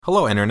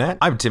Hello, Internet.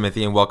 I'm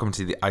Timothy, and welcome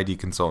to the ID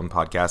Consultant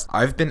Podcast.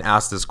 I've been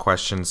asked this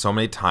question so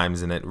many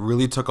times, and it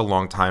really took a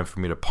long time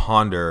for me to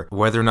ponder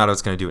whether or not I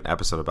was going to do an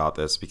episode about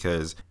this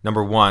because,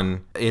 number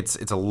one, it's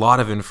a lot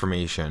of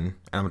information,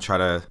 and I'm going to try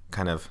to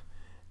kind of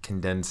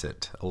condense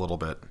it a little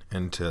bit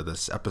into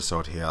this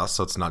episode here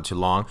so it's not too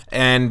long.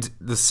 And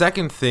the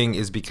second thing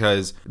is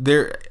because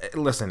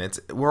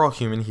we're all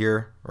human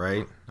here,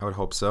 right? I would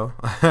hope so.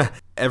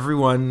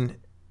 Everyone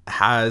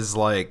has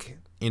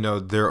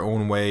their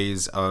own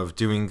ways of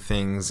doing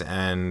things,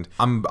 and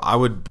I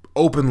would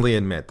openly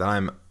admit that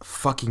I'm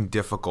fucking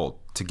difficult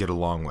to get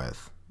along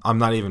with. I'm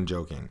not even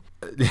joking.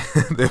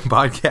 The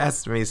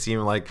podcast may seem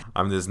like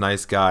I'm this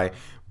nice guy,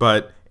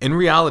 but in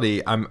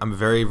reality, I'm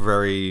very,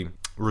 very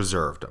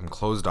reserved. I'm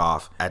closed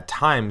off. At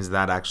times,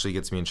 that actually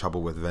gets me in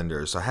trouble with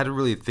vendors. So I had to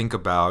really think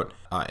about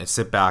and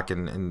sit back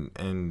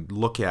and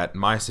look at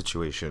my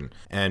situation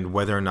and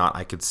whether or not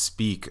I could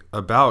speak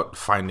about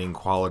finding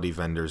quality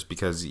vendors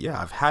because, yeah,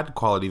 I've had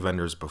quality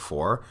vendors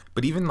before,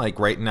 but even like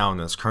right now in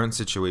this current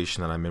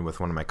situation that I'm in with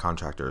one of my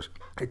contractors,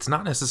 it's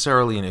not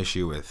necessarily an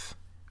issue with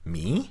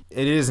me.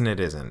 It is and it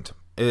isn't.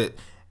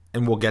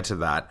 And we'll get to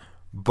that.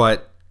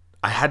 But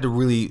I had to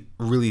really,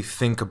 really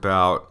think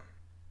about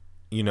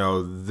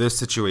this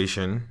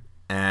situation,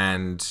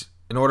 and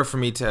in order for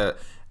me to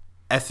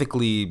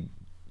ethically,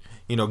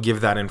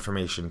 give that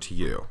information to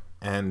you.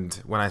 And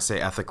when I say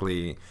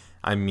ethically,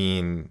 I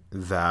mean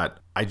that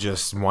I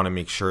just want to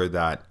make sure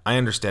that I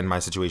understand my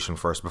situation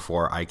first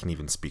before I can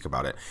even speak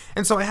about it.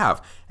 And so I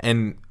have.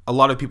 And a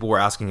lot of people were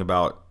asking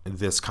about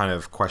this kind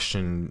of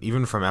question,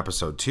 even from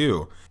episode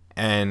 2.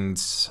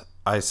 And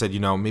I said,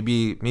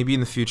 maybe in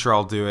the future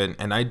I'll do it.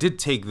 And I did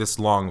take this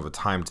long of a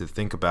time to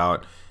think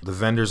about the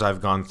vendors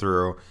I've gone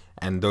through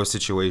and those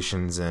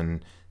situations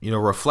and,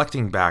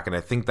 reflecting back. And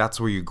I think that's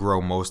where you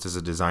grow most as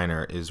a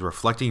designer is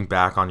reflecting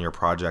back on your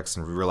projects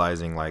and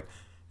realizing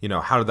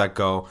how did that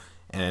go?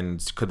 And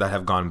could that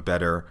have gone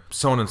better?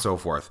 So on and so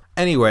forth.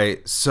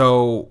 Anyway,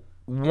 so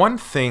one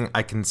thing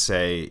I can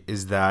say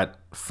is that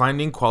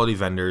finding quality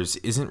vendors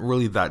isn't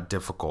really that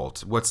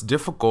difficult. What's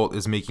difficult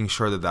is making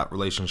sure that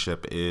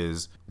relationship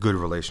is a good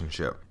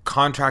relationship.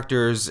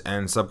 Contractors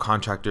and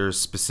subcontractors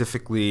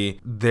specifically,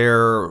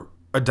 they're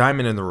a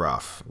diamond in the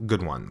rough,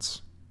 good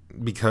ones,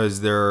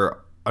 because they're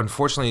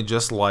unfortunately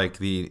just like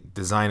the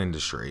design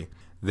industry.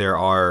 There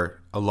are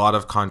a lot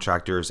of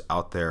contractors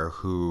out there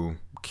who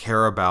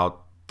care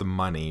about the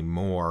money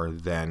more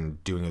than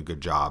doing a good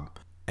job.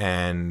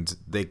 And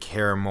they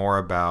care more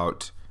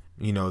about,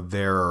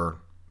 their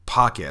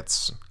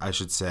pockets, I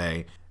should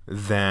say,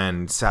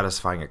 than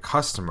satisfying a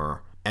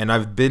customer. And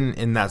I've been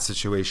in that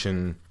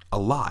situation a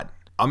lot.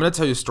 I'm going to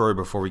tell you a story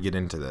before we get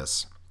into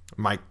this.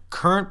 My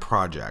current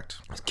project,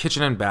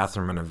 kitchen and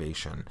bathroom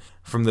renovation,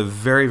 from the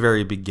very,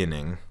 very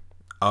beginning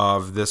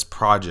of this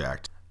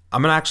project,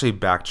 I'm going to actually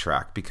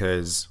backtrack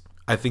because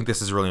I think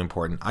this is really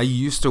important. I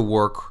used to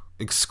work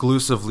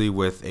exclusively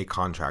with a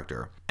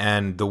contractor.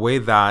 And the way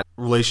that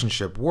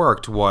relationship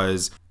worked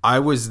was I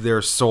was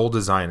their sole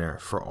designer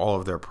for all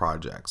of their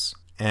projects.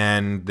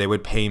 And they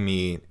would pay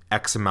me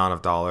X amount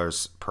of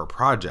dollars per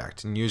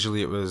project. And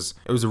usually it was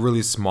a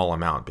really small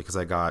amount because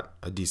I got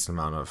a decent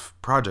amount of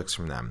projects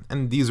from them.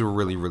 And these were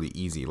really, really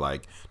easy,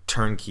 like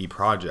turnkey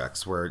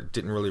projects where it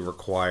didn't really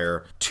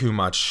require too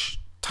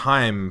much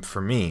time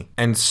for me.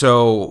 And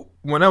so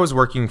when I was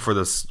working for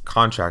this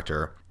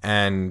contractor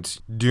and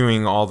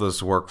doing all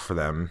this work for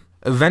them,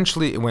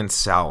 eventually it went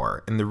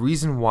sour. And the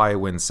reason why it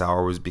went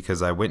sour was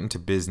because I went into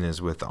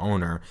business with the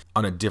owner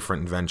on a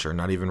different venture,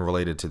 not even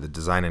related to the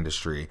design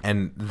industry.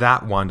 And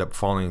that wound up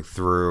falling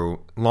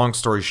through. Long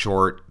story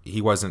short,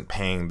 he wasn't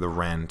paying the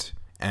rent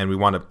and we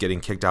wound up getting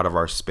kicked out of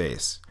our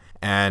space.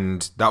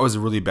 And that was a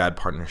really bad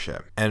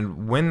partnership.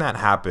 And when that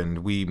happened,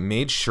 we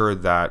made sure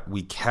that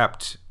we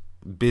kept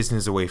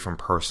business away from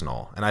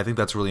personal. And I think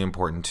that's really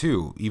important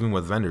too, even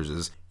with vendors,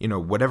 is,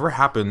 whatever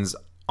happens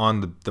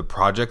on the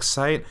project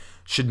site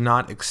should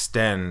not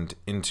extend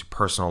into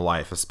personal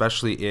life,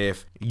 especially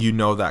if you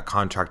know that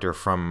contractor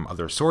from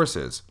other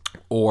sources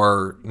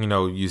or,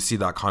 you see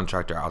that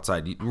contractor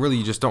outside.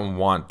 You just don't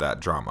want that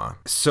drama.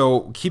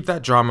 So keep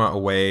that drama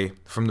away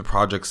from the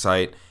project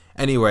site.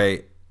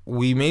 Anyway,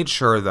 we made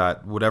sure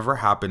that whatever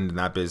happened in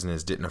that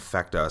business didn't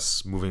affect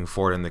us moving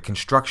forward in the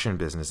construction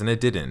business, and it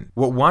didn't.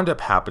 What wound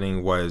up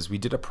happening was we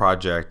did a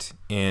project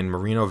in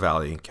Moreno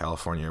Valley,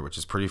 California, which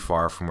is pretty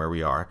far from where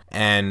we are.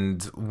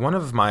 And one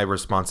of my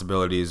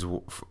responsibilities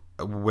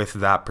with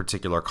that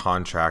particular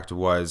contract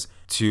was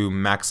to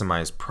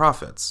maximize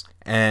profits.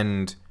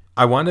 And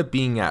I wound up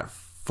being at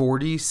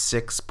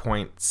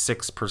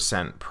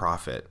 46.6%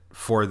 profit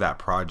for that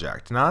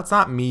project. Now, that's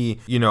not me,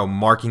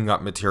 marking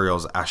up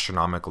materials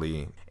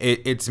astronomically.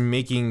 It's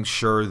making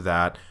sure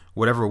that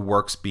whatever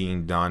work's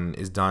being done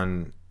is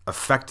done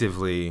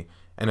effectively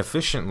and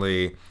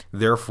efficiently,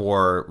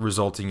 therefore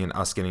resulting in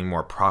us getting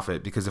more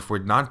profit. Because if we're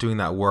not doing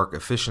that work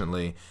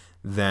efficiently,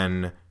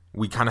 then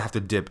we kind of have to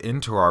dip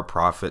into our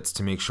profits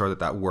to make sure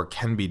that work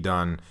can be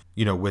done,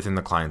 within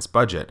the client's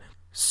budget.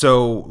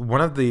 So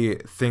one of the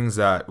things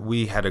that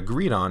we had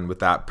agreed on with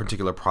that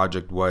particular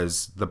project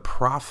was the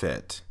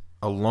profit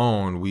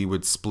alone, we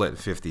would split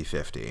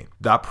 50-50.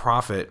 That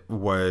profit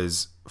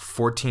was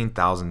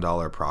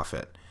 $14,000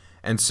 profit.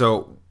 And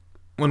so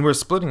when we're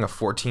splitting a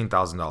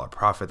 $14,000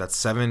 profit,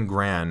 that's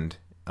 $7,000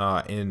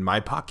 in my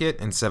pocket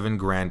and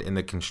 $7,000 in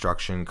the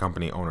construction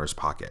company owner's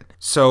pocket.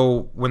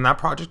 So when that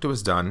project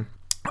was done,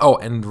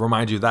 and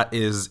remind you, that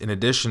is in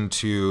addition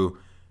to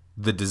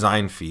the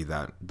design fee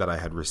that I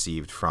had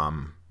received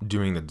from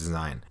doing the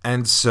design.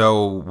 And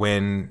so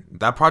when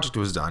that project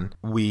was done,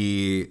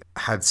 we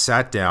had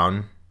sat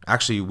down.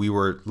 Actually, we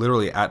were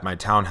literally at my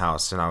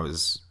townhouse, and I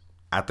was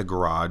at the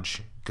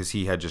garage because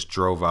he had just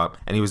drove up,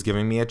 and he was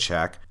giving me a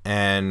check,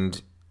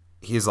 and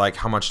he's like,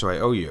 "How much do I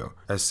owe you?"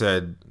 I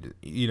said,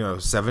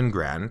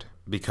 $7,000,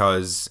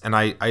 because, and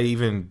I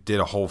even did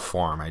a whole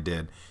form. I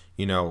did,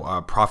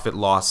 profit,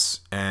 loss,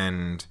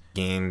 and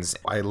gains.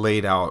 I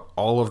laid out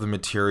all of the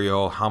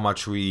material, how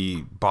much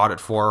we bought it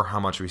for, how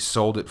much we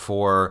sold it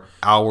for,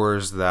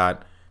 hours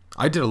that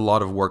I did a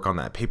lot of work on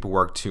that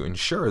paperwork to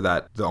ensure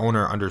that the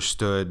owner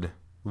understood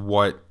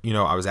what,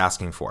 I was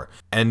asking for.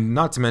 And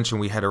not to mention,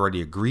 we had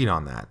already agreed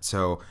on that.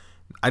 So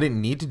I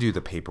didn't need to do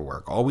the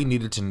paperwork. All we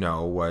needed to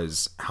know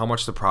was how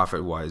much the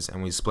profit was,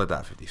 and we split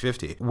that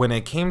 50-50. When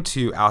it came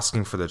to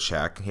asking for the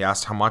check, he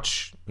asked how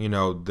much,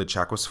 the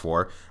check was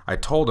for. I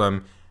told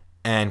him,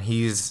 and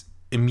he's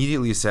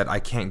immediately said, "I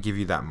can't give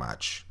you that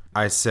much."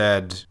 I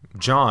said,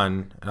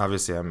 "John," and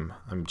obviously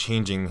I'm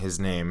changing his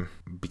name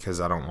because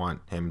I don't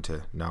want him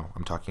to know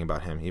I'm talking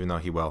about him, even though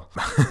he will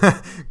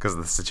because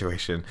of the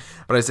situation.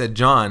 But I said,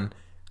 "John,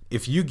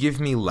 if you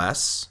give me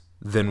less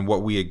than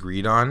what we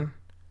agreed on,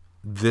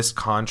 this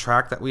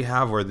contract that we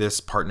have, or this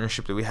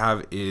partnership that we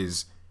have,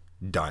 is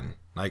done.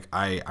 Like,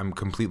 I'm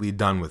completely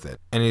done with it."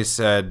 And he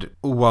said,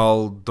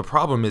 "Well, the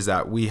problem is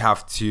that we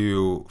have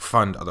to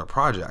fund other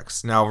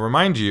projects." Now,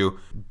 remind you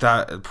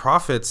that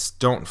profits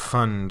don't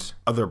fund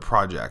other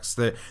projects.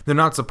 They're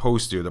not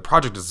supposed to. The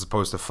project is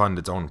supposed to fund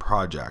its own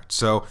project.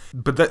 So,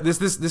 but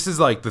this is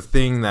like the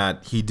thing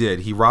that he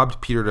did. He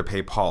robbed Peter to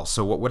pay Paul.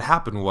 So what would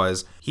happen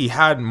was he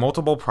had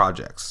multiple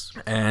projects.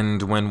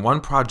 And when one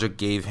project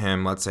gave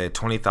him, let's say, a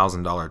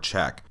 $20,000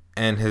 check,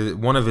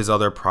 and one of his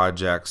other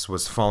projects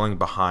was falling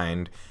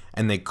behind,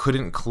 and they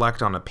couldn't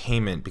collect on a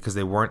payment because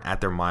they weren't at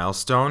their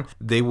milestone,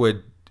 they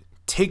would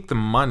take the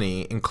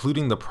money,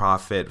 including the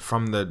profit,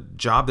 from the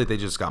job that they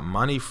just got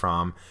money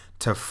from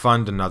to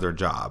fund another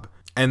job.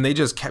 And they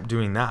just kept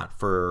doing that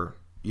for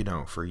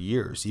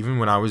years, even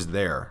when I was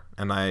there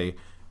and I,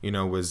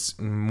 was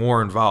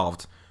more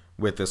involved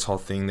with this whole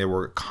thing. They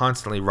were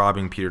constantly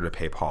robbing Peter to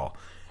pay Paul.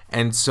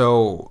 And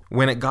so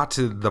when it got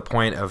to the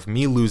point of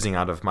me losing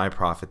out of my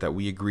profit that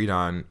we agreed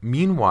on,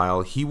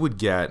 meanwhile, he would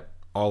get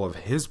all of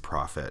his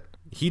profit.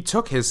 He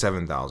took his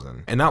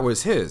 $7,000, and that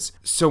was his.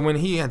 So when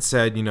he had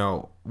said,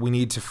 we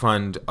need to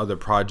fund other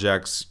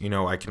projects,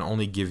 I can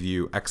only give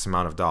you X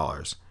amount of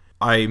dollars,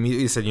 I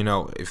immediately said,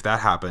 if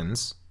that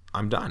happens,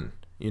 I'm done.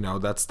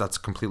 That's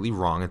completely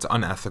wrong. It's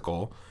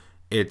unethical.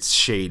 It's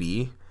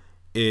shady.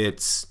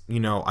 It's,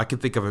 I could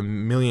think of a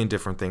million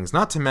different things.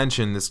 Not to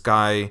mention, this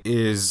guy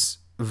is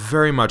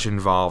very much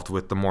involved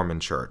with the Mormon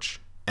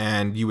Church.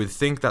 And you would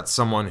think that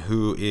someone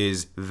who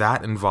is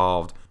that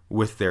involved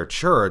with their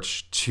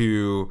church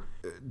to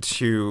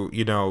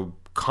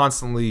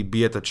constantly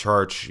be at the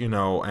church,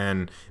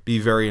 and be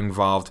very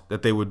involved,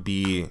 that they would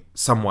be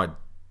somewhat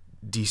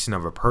decent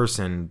of a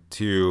person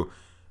to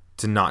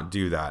not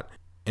do that.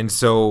 And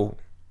so,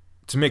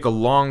 to make a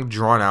long,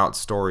 drawn out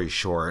story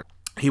short,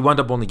 he wound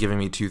up only giving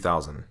me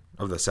 $2,000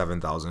 of the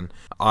 $7,000.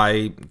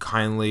 I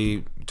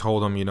kindly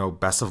told him,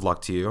 best of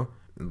luck to you,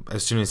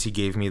 as soon as he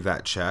gave me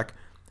that check,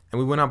 and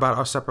we went about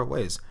our separate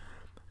ways.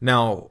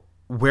 Now,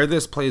 where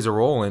this plays a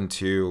role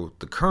into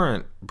the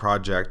current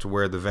project,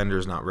 where the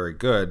vendor's not very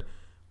good,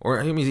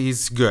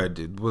 he's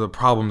good, the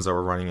problems that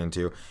we're running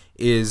into,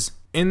 is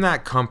in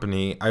that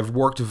company, I've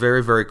worked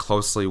very, very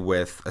closely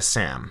with a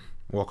Sam,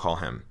 we'll call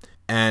him.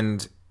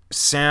 And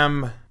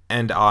Sam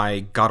and I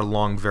got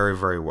along very,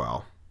 very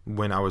well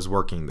when I was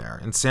working there.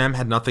 And Sam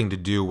had nothing to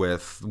do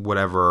with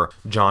whatever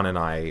John and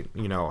I,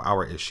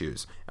 our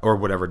issues, or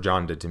whatever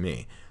John did to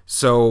me.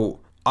 So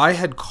I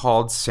had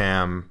called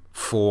Sam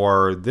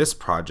for this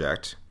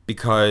project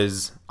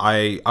because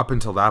up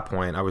until that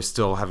point, I was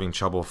still having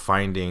trouble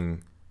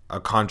finding a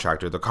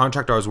contractor. The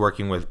contractor I was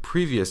working with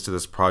previous to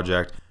this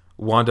project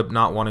wound up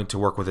not wanting to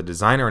work with a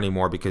designer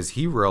anymore because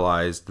he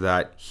realized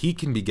that he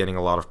can be getting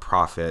a lot of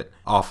profit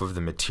off of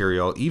the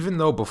material, even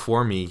though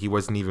before me, he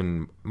wasn't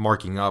even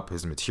marking up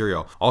his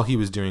material. All he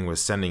was doing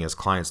was sending his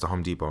clients to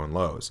Home Depot and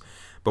Lowe's.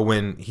 But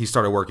when he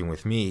started working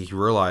with me, he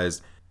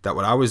realized that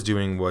what I was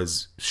doing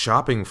was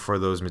shopping for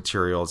those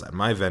materials at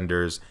my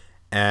vendors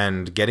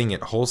and getting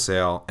it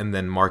wholesale and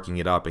then marking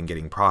it up and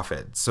getting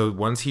profit. So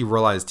once he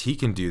realized he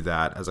can do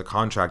that as a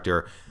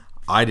contractor,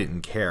 I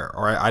didn't care,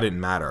 or I didn't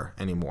matter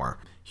anymore.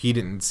 He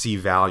didn't see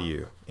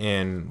value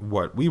in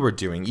what we were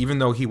doing. Even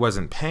though he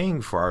wasn't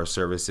paying for our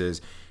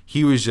services,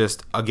 He was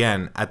just,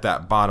 again, at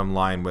that bottom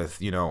line with,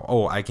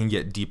 oh, I can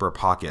get deeper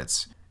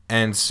pockets.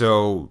 And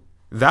so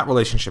that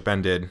relationship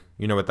ended,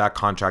 with that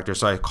contractor.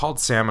 So I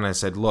called Sam and I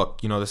said, look,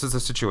 this is the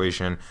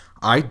situation.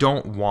 I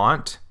don't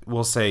want,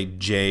 we'll say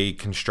J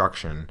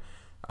Construction.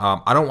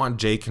 I don't want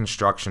J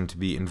Construction to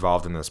be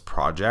involved in this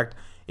project.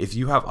 If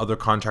you have other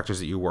contractors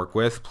that you work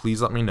with,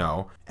 please let me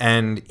know.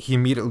 And he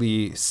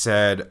immediately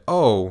said,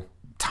 oh,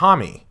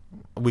 Tommy.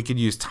 We could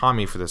use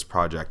Tommy for this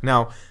project.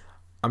 Now,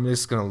 I'm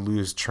just going to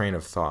lose train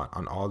of thought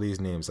on all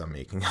these names I'm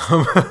making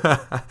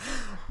up.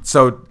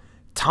 So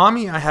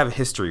Tommy I have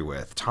history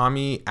with.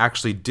 Tommy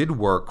actually did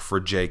work for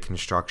J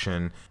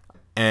Construction,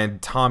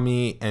 and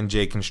Tommy and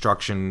J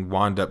Construction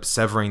wound up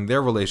severing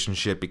their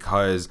relationship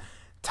because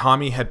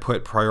Tommy had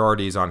put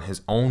priorities on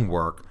his own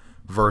work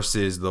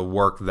versus the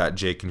work that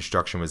J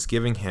Construction was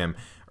giving him.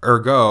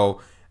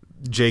 Ergo,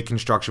 J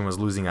Construction was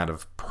losing out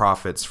of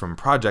profits from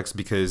projects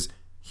because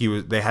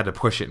they had to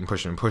push it and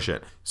push it and push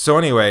it. So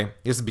anyway,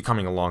 this is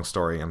becoming a long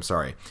story. I'm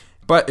sorry.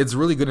 But it's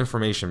really good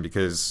information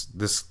because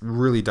this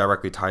really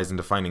directly ties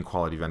into finding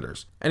quality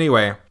vendors.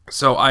 Anyway,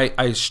 so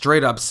I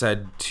straight up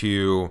said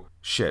to...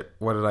 Shit,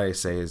 what did I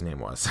say his name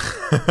was?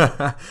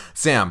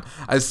 Sam.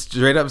 I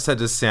straight up said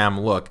to Sam,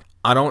 look,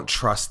 I don't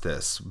trust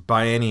this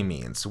by any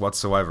means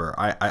whatsoever.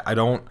 I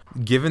don't,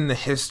 given the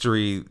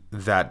history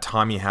that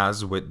Tommy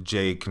has with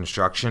J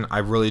Construction, I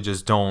really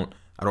just don't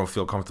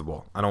feel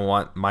comfortable. I don't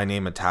want my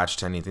name attached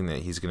to anything that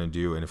he's going to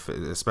do, and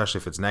especially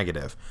if it's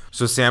negative.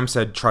 So Sam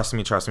said, trust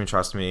me.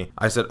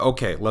 I said,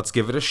 okay, let's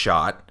give it a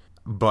shot.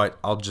 But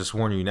I'll just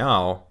warn you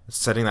now,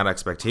 setting that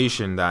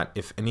expectation that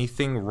if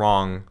anything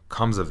wrong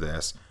comes of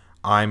this,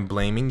 I'm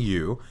blaming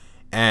you,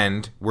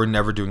 and we're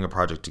never doing a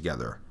project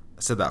together.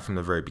 I said that from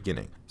the very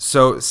beginning.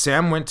 So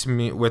Sam went to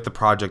me with the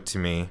project to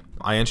me.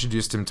 I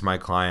introduced him to my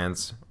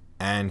clients,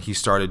 and he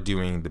started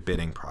doing the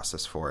bidding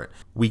process for it.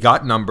 We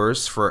got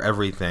numbers for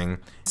everything.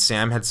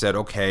 Sam had said,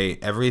 okay,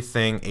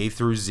 everything A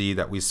through Z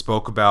that we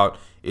spoke about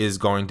is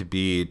going to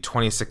be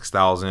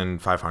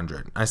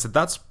 $26,500. I said,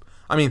 that's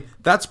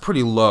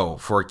pretty low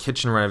for a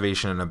kitchen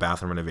renovation and a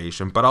bathroom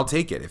renovation, but I'll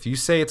take it. If you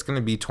say it's going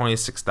to be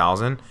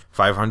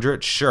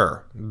 $26,500,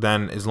 sure.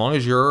 Then as long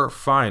as you're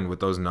fine with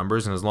those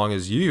numbers, and as long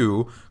as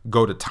you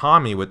go to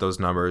Tommy with those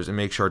numbers and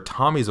make sure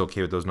Tommy's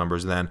okay with those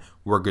numbers, then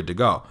we're good to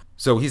go.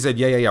 So he said,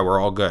 yeah, we're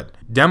all good.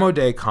 Demo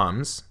day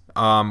comes.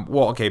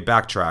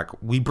 Backtrack.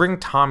 We bring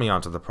Tommy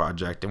onto the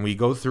project and we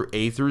go through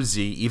A through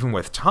Z, even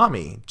with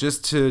Tommy,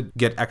 just to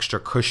get extra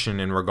cushion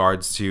in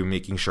regards to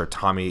making sure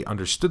Tommy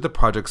understood the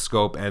project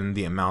scope and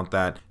the amount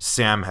that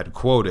Sam had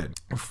quoted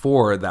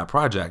for that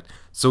project.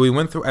 So we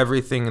went through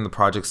everything in the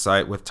project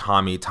site with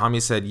Tommy. Tommy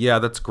said, yeah,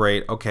 that's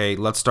great. Okay,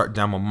 let's start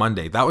demo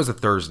Monday. That was a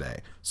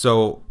Thursday.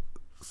 So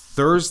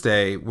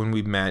Thursday when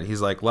we met,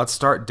 he's like, let's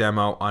start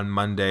demo on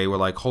Monday. We're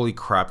like, holy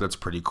crap, that's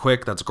pretty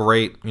quick. That's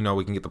great. We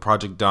can get the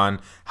project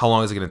done. How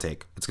long is it going to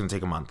take? It's going to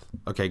take a month.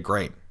 Okay,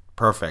 great.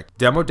 Perfect.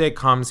 Demo day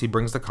comes. He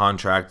brings the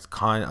contract.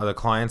 The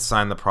client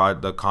signed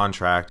the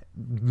contract.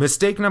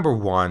 Mistake number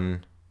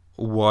one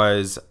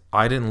was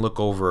I didn't look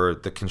over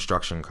the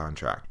construction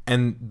contract.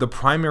 And the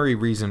primary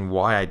reason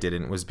why I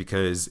didn't was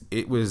because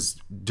it was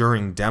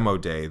during demo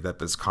day that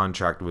this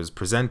contract was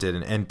presented.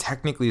 And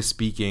technically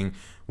speaking,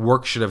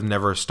 work should have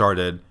never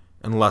started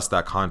unless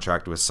that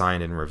contract was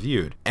signed and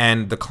reviewed.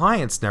 And the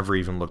clients never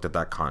even looked at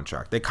that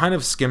contract. They kind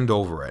of skimmed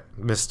over it.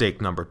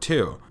 Mistake number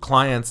two,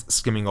 clients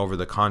skimming over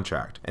the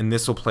contract. And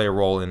this will play a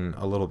role in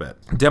a little bit.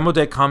 Demo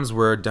day comes,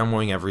 we're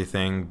demoing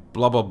everything,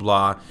 blah, blah,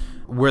 blah.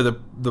 Where the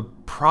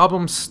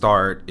problems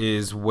start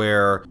is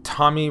where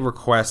Tommy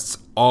requests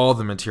all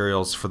the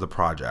materials for the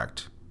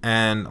project.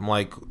 And I'm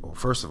like, well,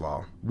 first of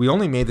all, we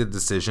only made the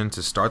decision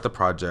to start the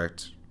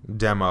project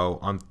demo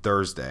on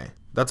Thursday.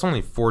 That's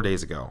only 4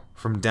 days ago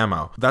from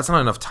demo. That's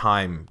not enough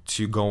time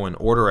to go and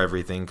order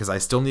everything because I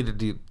still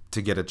needed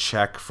to get a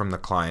check from the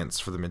clients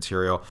for the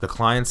material. The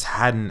clients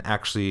hadn't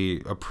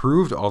actually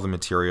approved all the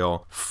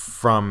material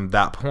from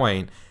that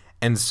point.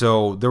 And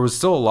so there was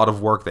still a lot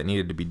of work that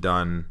needed to be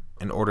done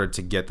in order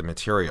to get the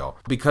material.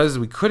 Because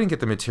we couldn't get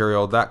the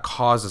material, that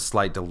caused a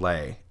slight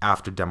delay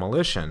after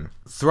demolition.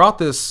 Throughout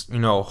this,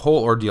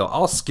 whole ordeal,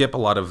 I'll skip a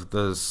lot of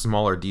the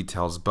smaller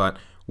details, but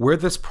where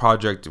this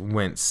project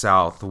went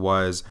south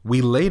was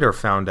we later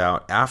found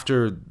out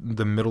after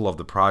the middle of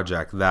the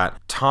project that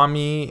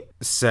Tommy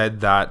said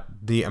that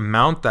the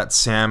amount that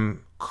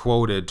Sam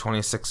quoted,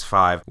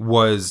 $26,500,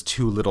 was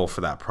too little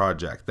for that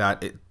project,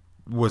 that it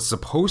was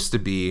supposed to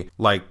be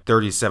like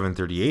 $37,000,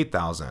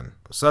 $38,000.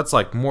 So that's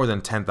like more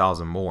than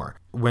 $10,000 more.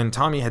 When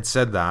Tommy had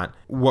said that,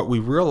 what we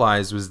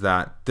realized was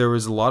that there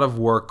was a lot of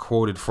work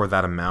quoted for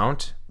that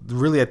amount.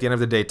 Really, at the end of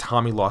the day,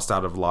 Tommy lost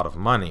out of a lot of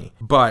money.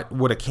 But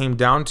what it came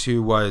down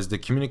to was the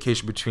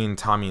communication between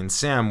Tommy and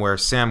Sam, where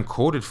Sam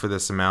quoted for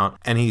this amount,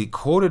 and he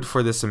quoted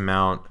for this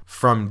amount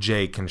from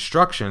J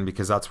Construction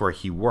because that's where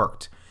he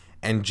worked.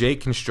 And J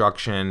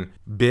Construction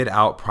bid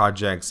out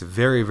projects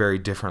very, very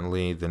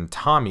differently than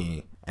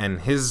Tommy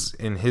and his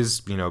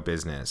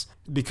business.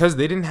 Because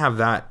they didn't have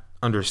that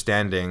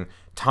understanding,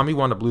 Tommy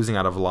wound up losing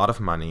out of a lot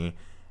of money.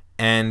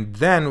 And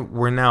then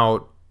we're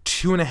now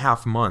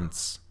 2.5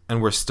 months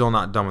and we're still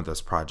not done with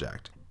this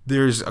project.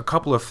 There's a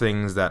couple of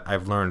things that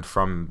I've learned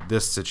from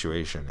this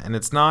situation, and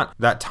it's not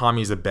that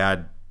Tommy's a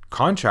bad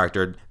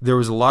contractor. There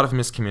was a lot of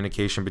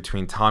miscommunication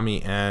between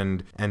Tommy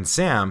and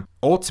Sam.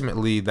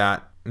 Ultimately,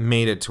 that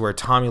made it to where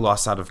Tommy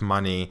lost out of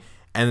money,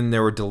 and then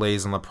there were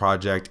delays on the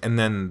project, and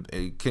then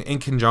in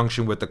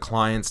conjunction with the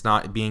clients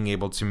not being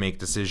able to make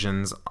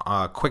decisions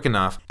quick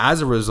enough.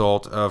 As a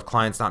result of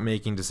clients not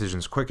making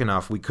decisions quick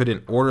enough, we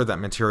couldn't order that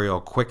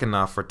material quick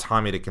enough for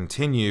Tommy to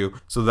continue,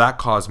 so that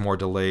caused more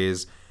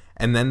delays.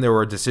 And then there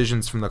were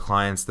decisions from the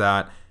clients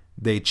that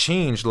they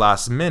changed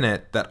last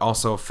minute that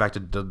also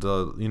affected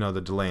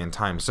the delay in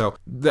time. So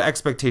the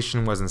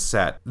expectation wasn't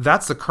set.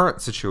 That's the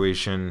current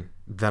situation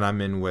that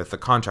I'm in with the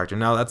contractor.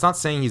 Now, that's not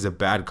saying he's a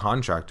bad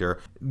contractor.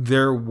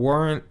 There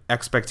weren't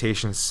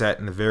expectations set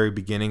in the very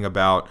beginning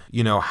about,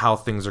 how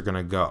things are going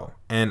to go.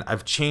 And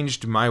I've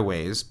changed my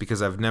ways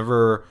because I've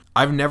never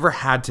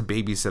had to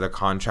babysit a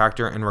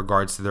contractor in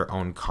regards to their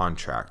own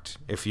contract,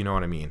 if you know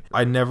what I mean.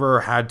 I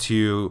never had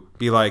to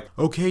be like,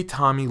 okay,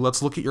 Tommy,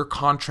 let's look at your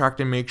contract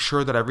and make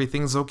sure that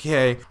everything's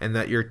okay and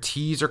that your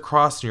T's are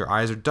crossed and your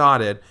I's are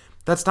dotted.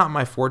 That's not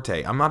my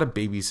forte. I'm not a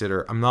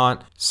babysitter. I'm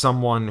not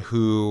someone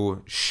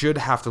who should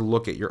have to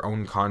look at your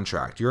own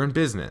contract. You're in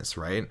business,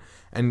 right?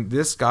 And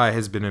this guy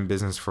has been in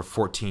business for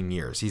 14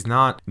 years. He's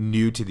not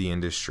new to the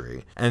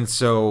industry. And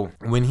so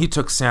when he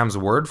took Sam's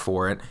word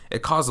for it,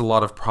 it caused a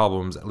lot of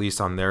problems, at least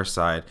on their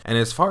side. And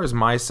as far as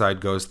my side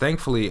goes,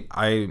 thankfully,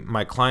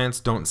 my clients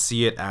don't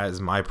see it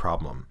as my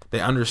problem. They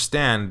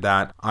understand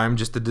that I'm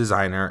just the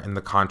designer and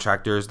the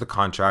contractor is the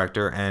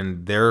contractor,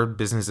 and their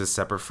business is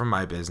separate from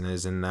my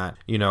business, and that,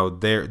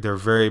 they're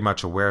very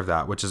much aware of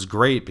that, which is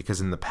great because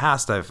in the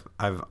past I've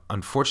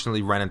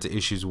unfortunately run into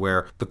issues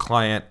where the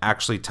client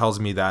actually tells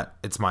me that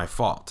it's my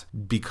fault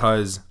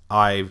because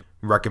I've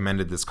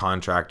recommended this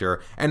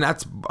contractor, and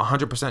that's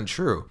 100%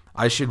 true.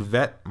 I should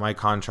vet my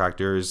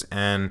contractors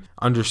and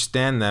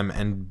understand them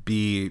and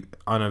be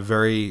on a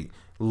very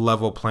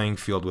level playing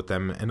field with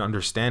them and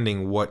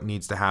understanding what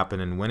needs to happen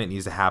and when it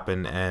needs to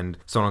happen and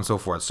so on and so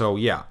forth. So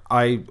yeah,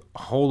 I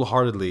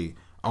wholeheartedly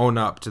own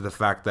up to the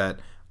fact that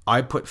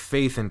I put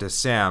faith into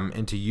Sam,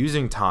 into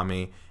using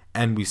Tommy,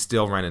 and we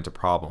still ran into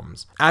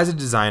problems. As a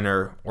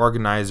designer,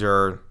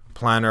 organizer,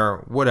 planner,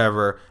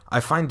 whatever,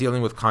 I find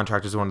dealing with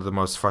contractors one of the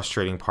most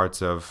frustrating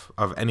parts of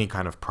any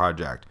kind of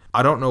project.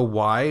 I don't know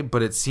why,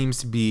 but it seems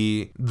to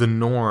be the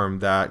norm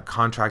that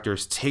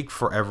contractors take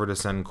forever to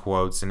send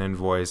quotes and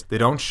invoice. They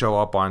don't show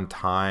up on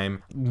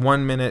time.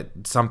 1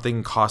 minute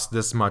something costs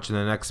this much, and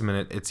the next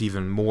minute it's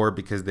even more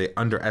because they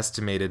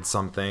underestimated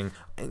something.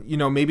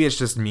 Maybe it's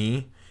just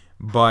me,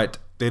 but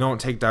they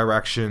don't take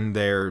direction.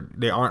 They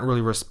aren't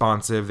really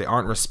responsive. They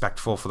aren't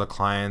respectful for the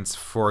clients.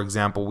 For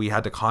example, we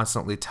had to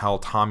constantly tell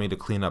Tommy to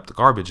clean up the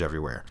garbage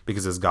everywhere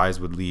because his guys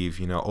would leave,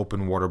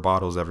 open water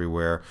bottles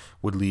everywhere,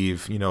 would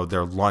leave,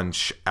 their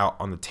lunch out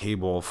on the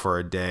table for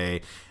a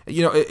day.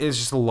 It's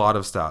just a lot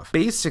of stuff.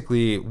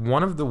 Basically,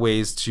 one of the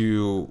ways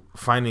to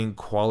finding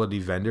quality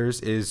vendors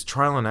is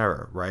trial and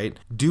error, right?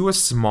 Do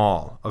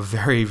a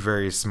very,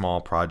 very small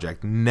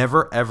project.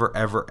 Never, ever,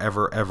 ever,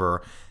 ever,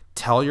 ever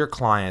tell your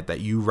client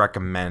that you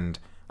recommend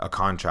a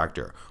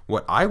contractor.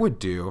 What I would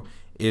do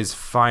is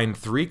find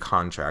 3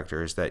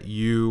 contractors that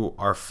you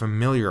are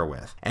familiar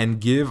with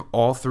and give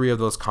all 3 of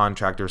those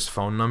contractors'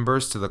 phone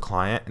numbers to the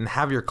client and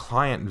have your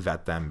client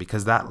vet them,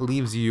 because that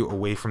leaves you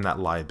away from that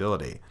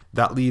liability.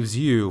 That leaves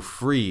you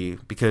free,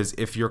 because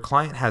if your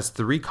client has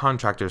 3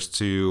 contractors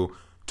to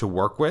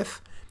work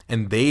with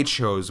and they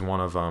chose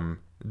one of them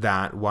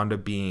that wound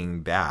up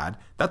being bad,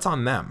 that's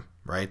on them.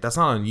 Right? That's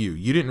not on you.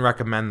 You didn't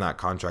recommend that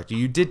contractor.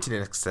 You did to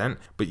an extent,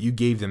 but you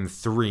gave them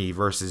 3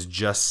 versus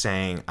just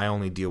saying, I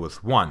only deal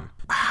with 1.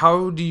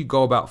 How do you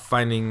go about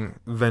finding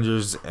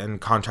vendors and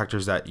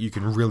contractors that you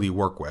can really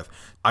work with?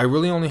 I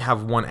really only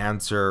have one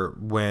answer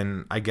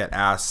when I get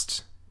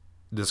asked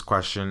this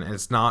question.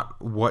 It's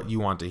not what you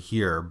want to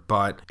hear,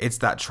 but it's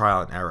that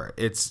trial and error.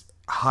 It's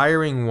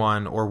hiring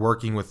one or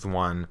working with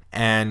one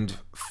and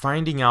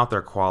finding out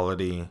their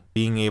quality,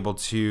 being able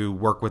to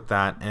work with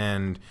that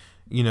and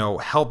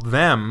help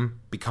them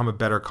become a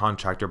better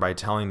contractor by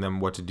telling them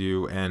what to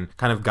do and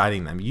kind of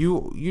guiding them.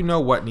 You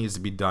know what needs to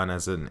be done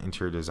as an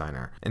interior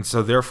designer. And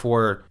so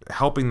therefore,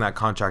 helping that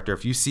contractor,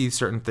 if you see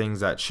certain things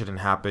that shouldn't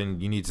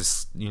happen, you need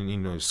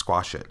to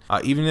squash it.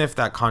 Even if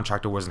that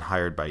contractor wasn't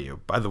hired by you.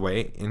 By the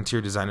way,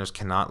 interior designers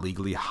cannot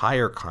legally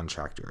hire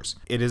contractors.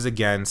 It is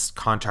against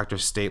Contractor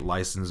State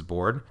License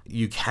Board.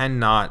 You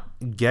cannot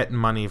get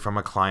money from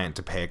a client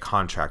to pay a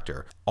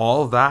contractor.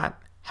 All that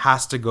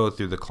has to go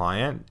through the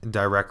client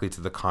directly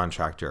to the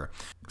contractor.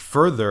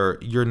 Further,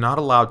 you're not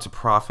allowed to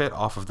profit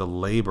off of the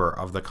labor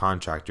of the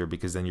contractor,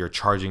 because then you're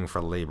charging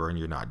for labor and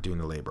you're not doing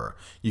the labor.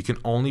 You can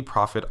only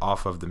profit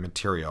off of the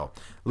material.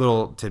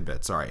 Little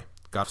tidbit, sorry,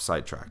 got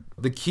sidetracked.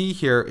 The key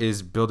here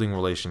is building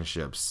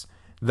relationships.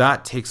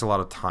 That takes a lot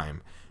of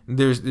time.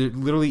 There's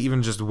literally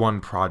even just one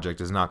project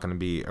is not going to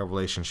be a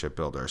relationship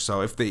builder.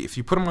 So if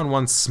you put them on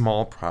one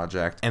small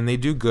project and they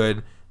do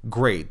good,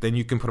 great. Then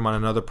you can put them on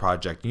another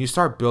project and you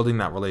start building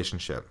that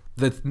relationship.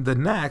 The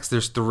next,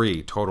 there's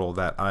 3 total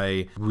that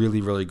I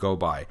really, really go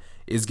by,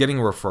 is getting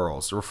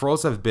referrals.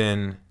 Referrals have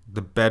been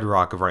the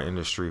bedrock of our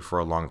industry for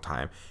a long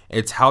time.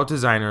 It's how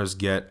designers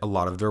get a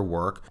lot of their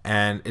work,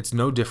 and it's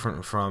no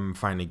different from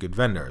finding good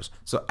vendors.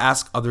 So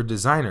ask other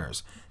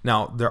designers.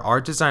 Now, there are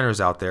designers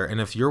out there,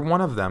 and if you're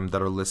one of them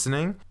that are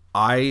listening,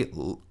 I'm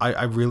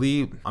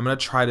going to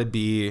try to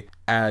be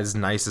as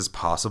nice as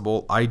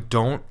possible. I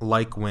don't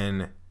like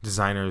when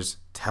designers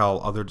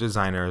tell other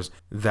designers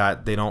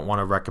that they don't want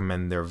to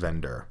recommend their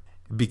vendor,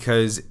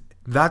 because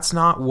that's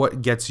not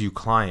what gets you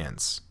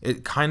clients.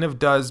 It kind of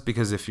does,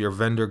 because if your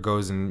vendor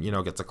goes and,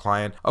 gets a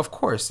client, of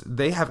course,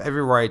 they have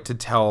every right to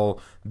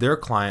tell their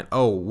client,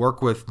 oh,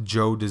 work with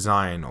Joe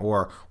Design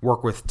or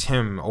work with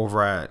Tim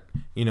over at,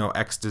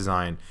 X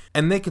Design.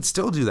 And they could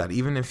still do that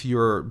even if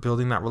you're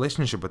building that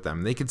relationship with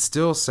them. They could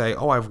still say,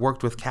 oh, I've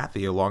worked with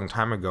Kathy a long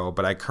time ago,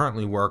 but I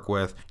currently work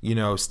with,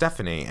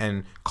 Stephanie,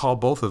 and call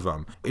both of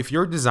them. If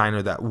you're a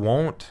designer that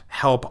won't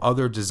help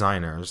other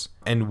designers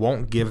and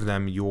won't give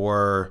them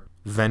your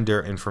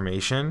vendor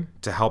information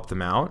to help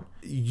them out,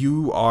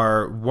 you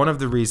are one of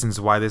the reasons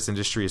why this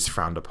industry is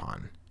frowned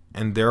upon.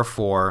 And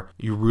therefore,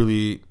 you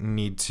really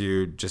need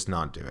to just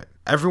not do it.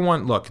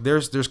 Everyone, look,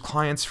 there's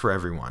clients for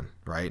everyone,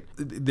 right?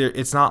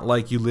 It's not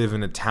like you live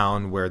in a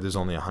town where there's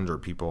only 100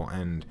 people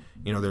and,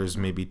 there's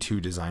maybe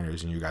 2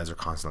 designers and you guys are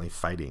constantly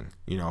fighting,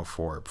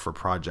 for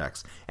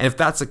projects. And if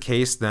that's the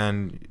case,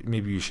 then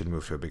maybe you should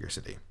move to a bigger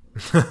city.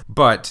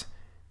 But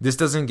this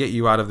doesn't get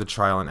you out of the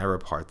trial and error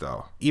part,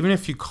 though. Even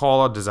if you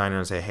call a designer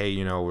and say, hey,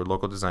 we're a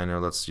local designer,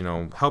 let's,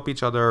 help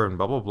each other and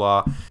blah, blah,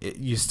 blah,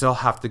 you still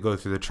have to go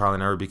through the trial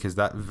and error, because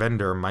that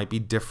vendor might be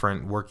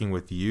different working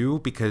with you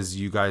because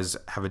you guys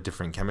have a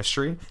different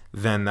chemistry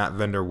than that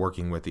vendor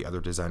working with the other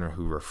designer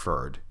who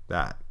referred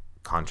that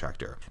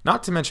contractor.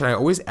 Not to mention, I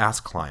always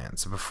ask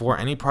clients before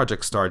any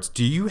project starts,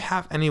 do you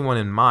have anyone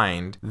in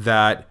mind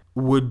that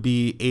would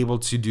be able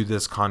to do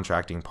this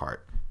contracting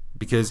part?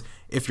 Because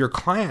if your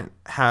client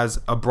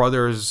has a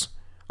brother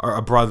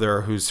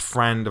whose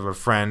friend of a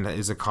friend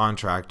is a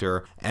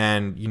contractor,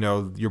 and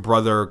your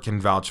brother can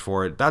vouch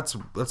for it, that's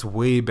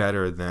way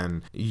better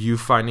than you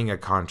finding a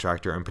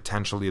contractor and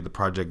potentially the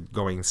project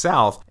going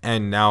south,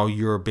 and now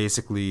you're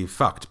basically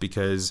fucked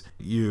because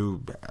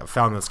you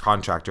found this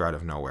contractor out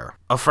of nowhere.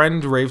 A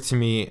friend raved to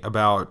me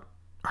about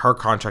her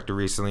contractor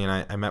recently,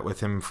 and I met with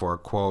him for a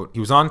quote. He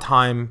was on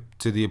time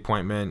to the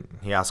appointment.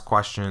 He asked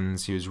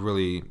questions. He was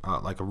really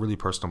a really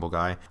personable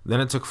guy.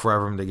 Then it took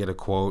forever for him to get a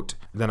quote.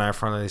 Then I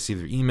finally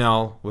received an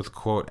email with a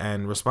quote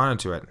and responded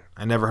to it.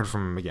 I never heard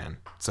from him again.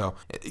 So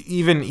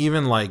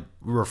even like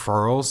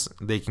referrals,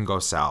 they can go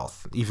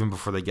south even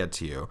before they get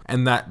to you.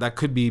 And that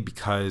could be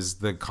because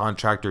the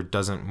contractor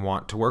doesn't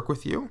want to work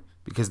with you,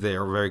 because they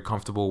are very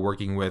comfortable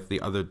working with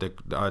the other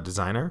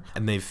designer,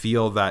 and they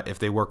feel that if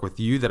they work with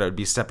you, that it would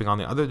be stepping on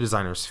the other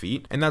designer's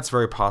feet, and that's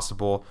very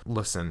possible.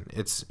 Listen,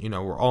 it's,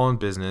 we're all in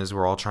business,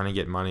 we're all trying to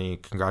get money,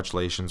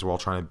 congratulations, we're all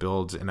trying to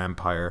build an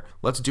empire.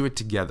 Let's do it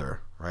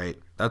together, right?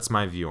 That's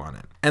my view on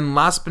it. And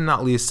last but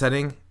not least,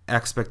 setting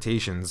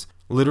expectations.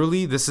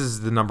 Literally, this is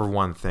the number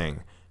one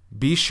thing.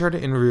 Be sure to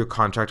interview a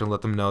contractor and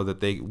let them know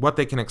that what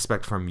they can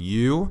expect from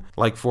you.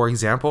 Like, for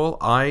example,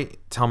 I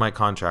tell my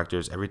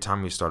contractors every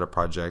time we start a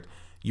project,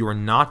 you are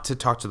not to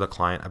talk to the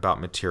client about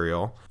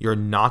material. You're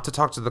not to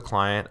talk to the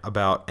client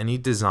about any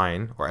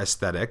design or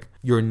aesthetic.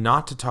 You're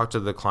not to talk to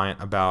the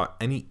client about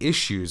any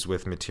issues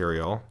with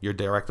material. You're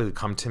directly to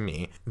come to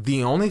me.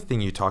 The only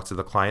thing you talk to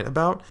the client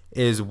about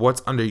is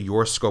what's under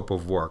your scope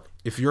of work.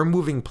 If you're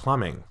moving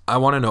plumbing, I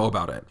want to know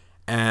about it.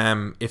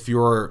 If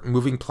you're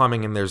moving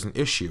plumbing and there's an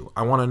issue,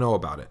 I want to know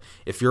about it.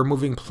 If you're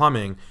moving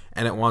plumbing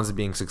and it winds up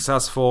being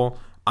successful,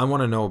 I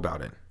want to know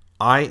about it.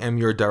 I am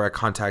your direct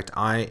contact.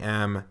 I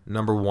am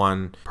number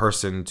one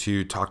person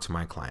to talk to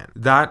my client.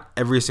 That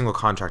every single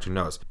contractor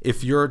knows.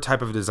 If you're a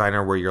type of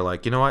designer where you're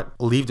like, you know what,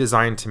 leave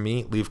design to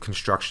me, leave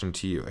construction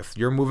to you. If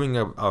you're moving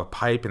a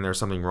pipe and there's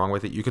something wrong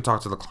with it, you could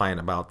talk to the client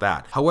about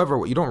that. However,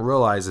 what you don't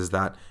realize is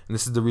that, and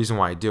this is the reason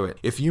why I do it,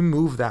 if you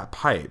move that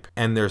pipe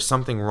and there's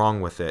something wrong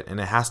with it and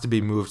it has to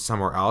be moved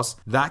somewhere else,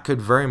 that could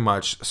very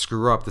much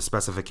screw up the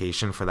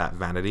specification for that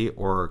vanity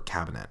or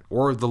cabinet.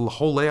 Or the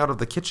whole layout of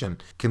the kitchen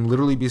can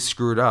literally be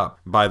screwed up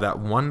by that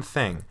one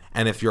thing.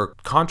 And if your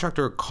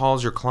contractor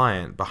calls your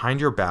client behind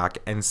your back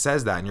and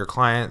says that, and your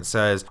client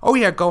says, oh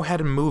yeah, go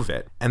ahead and move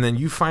it, and then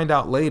you find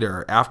out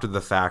later after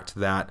the fact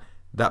that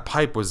that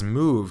pipe was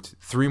moved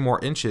 3 more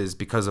inches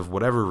because of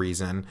whatever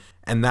reason,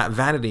 and that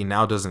vanity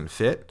now doesn't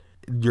fit,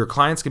 your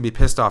clients can be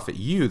pissed off at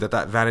you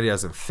that vanity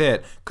doesn't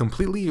fit,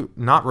 completely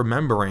not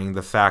remembering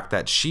the fact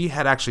that she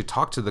had actually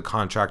talked to the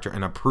contractor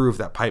and approved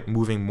that pipe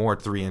moving more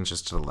 3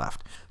 inches to the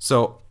left.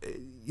 So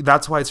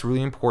that's why it's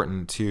really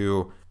important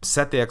to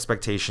set the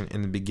expectation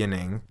in the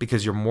beginning,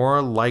 because you're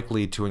more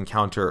likely to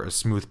encounter a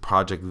smooth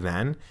project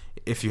then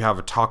if you have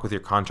a talk with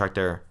your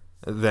contractor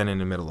than in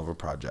the middle of a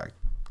project.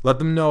 Let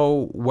them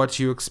know what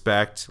you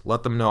expect.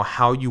 Let them know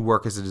how you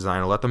work as a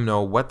designer. Let them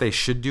know what they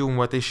should do and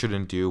what they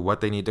shouldn't do,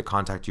 what they need to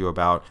contact you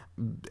about,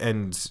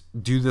 and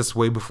do this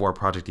way before a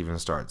project even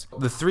starts.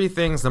 The 3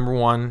 things, number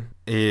 1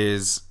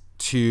 is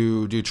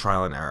to do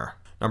trial and error.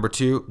 Number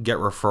 2, get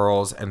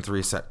referrals. And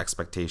 3, set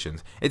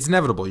expectations. It's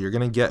inevitable. You're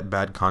going to get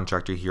bad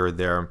contractor here or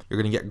there. You're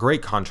going to get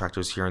great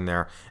contractors here and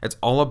there. It's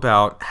all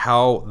about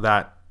how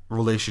that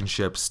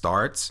relationship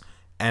starts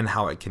and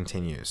how it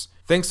continues.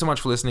 Thanks so much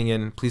for listening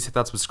in. Please hit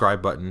that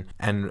subscribe button,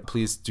 and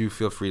please do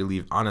feel free to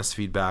leave honest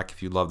feedback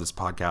if you love this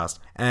podcast.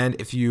 And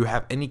if you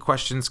have any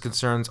questions,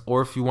 concerns,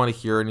 or if you want to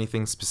hear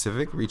anything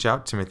specific, reach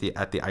out to Timothy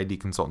at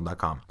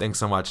theidconsultant.com. Thanks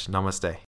so much. Namaste.